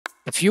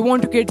If you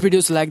want to create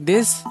videos like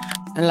this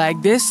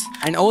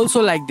and also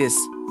like this,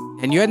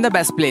 then you're in the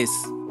best place.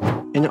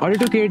 In order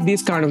to create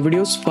these kind of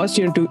videos, first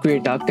you need to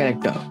create a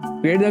character.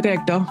 Create the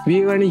character,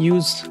 we are going to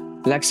use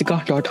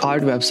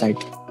lexica.art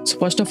website. So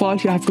first of all,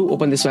 you have to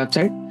open this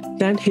website.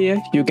 Then here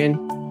you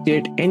can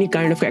create any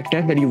kind of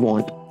character that you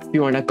want. If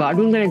you want a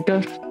cartoon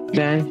character,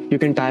 then you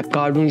can type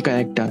cartoon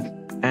character.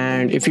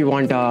 And if you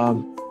want a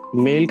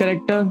male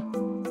character,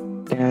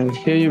 then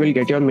here you will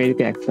get your male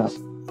character.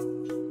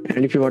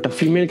 And if you want a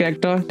female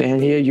character,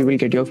 then here you will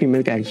get your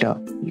female character.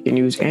 You can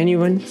use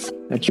anyone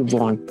that you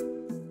want.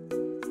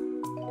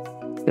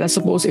 Let's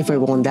suppose if I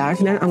want that,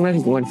 then I'm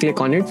going to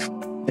click on it.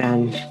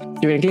 Then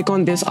you can click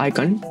on this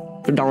icon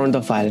to download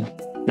the file.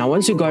 Now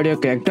once you got your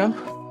character,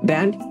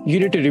 then you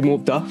need to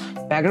remove the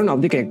background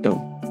of the character.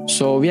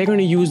 So we are going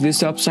to use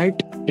this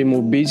website,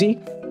 Remove Busy.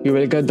 You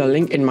will get the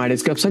link in my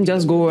description.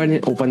 Just go ahead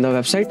and open the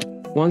website.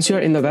 Once you're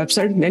in the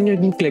website, then you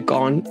can click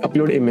on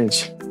upload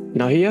image.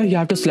 Now here you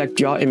have to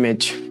select your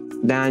image.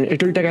 Then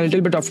it will take a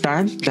little bit of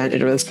time. Then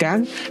it will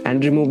scan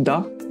and remove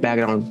the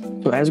background.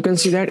 So as you can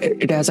see that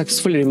it has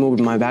successfully removed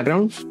my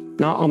background.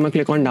 Now I'm gonna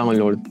click on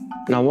download.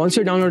 Now once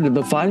you downloaded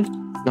the file,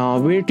 now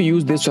we need to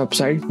use this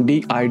website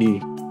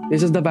DID.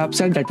 This is the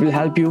website that will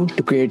help you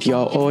to create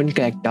your own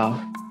character.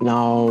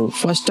 Now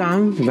first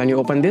time when you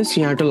open this,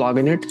 you have to log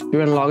in it. You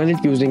can log in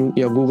it using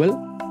your Google.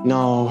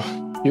 Now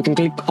you can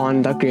click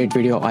on the create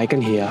video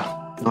icon here.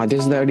 Now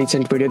this is the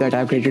recent video that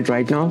I've created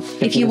right now.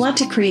 If you want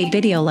to create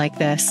video like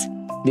this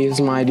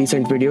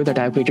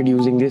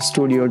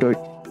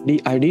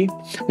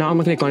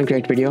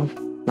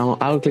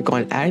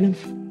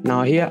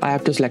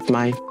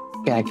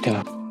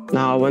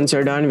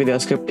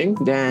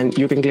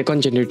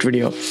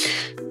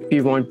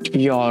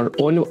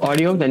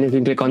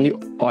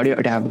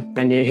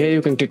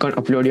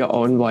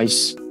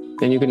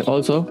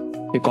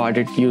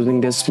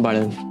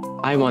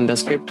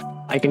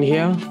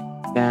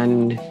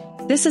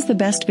this is the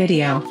best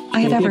video I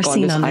have ever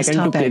seen on this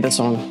icon topic. To play the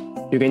song.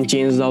 You can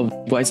change the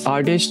voice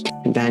artist.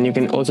 Then you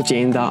can also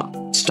change the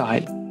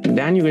style.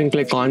 Then you can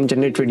click on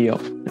generate video.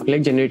 Now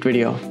click generate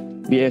video.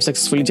 We have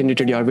successfully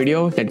generated your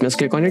video. Let me just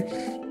click on it.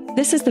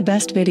 This is the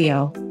best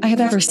video I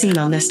have ever seen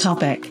on this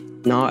topic.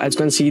 Now as you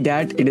can see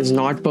that it is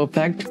not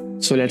perfect.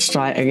 So let's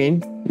try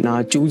again.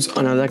 Now choose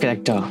another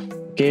character.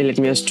 Okay, let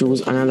me just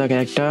choose another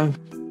character.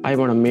 I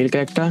want a male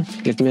character.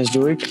 Let me just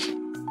do it.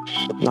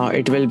 Now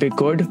it will be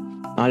good.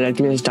 Now let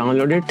me just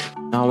download it.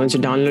 Now once you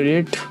download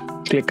it,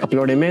 click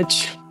upload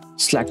image.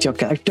 Select your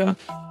character.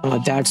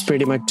 That's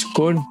pretty much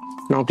good.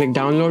 Now click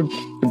download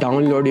to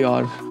download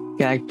your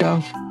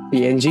character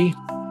PNG.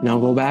 Now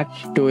go back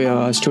to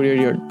your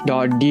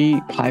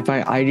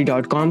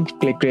studio.d-id.com.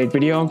 Click create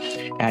video.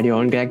 Add your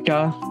own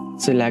character.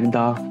 Select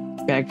the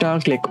character.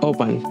 Click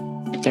open.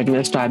 Let me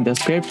just type the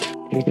script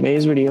in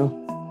today's video.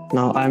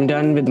 Now I'm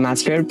done with my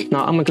script.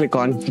 Now I'm gonna click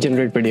on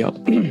generate video.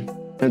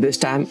 Now this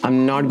time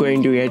I'm not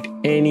going to get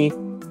any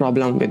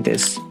problem with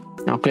this.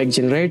 Now click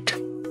generate.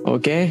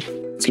 Okay.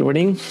 It's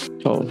loading.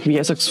 So we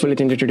have successfully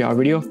generated our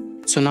video.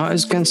 So now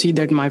as you can see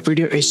that my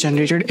video is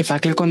generated. If I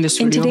click on this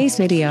video. In today's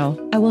video,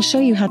 I will show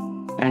you how.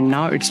 And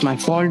now it's my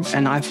fault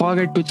and I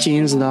forgot to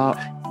change the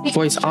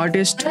voice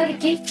artist.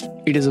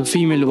 It is a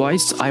female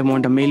voice. I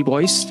want a male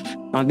voice.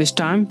 Now this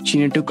time she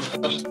need to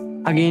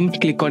again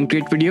click on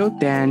create video.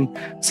 Then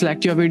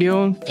select your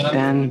video.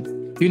 Then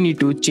you need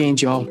to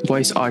change your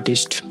voice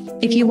artist.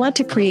 If you want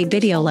to create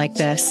video like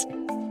this.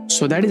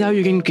 So that is how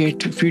you can create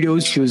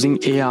videos using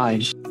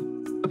AI.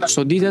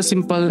 So these are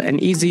simple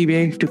and easy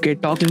way to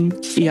create talking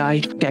AI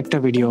character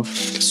video.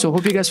 So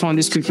hope you guys found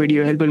this quick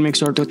video helpful. Make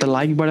sure to hit the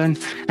like button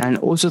and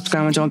also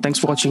subscribe my channel. Thanks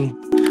for watching.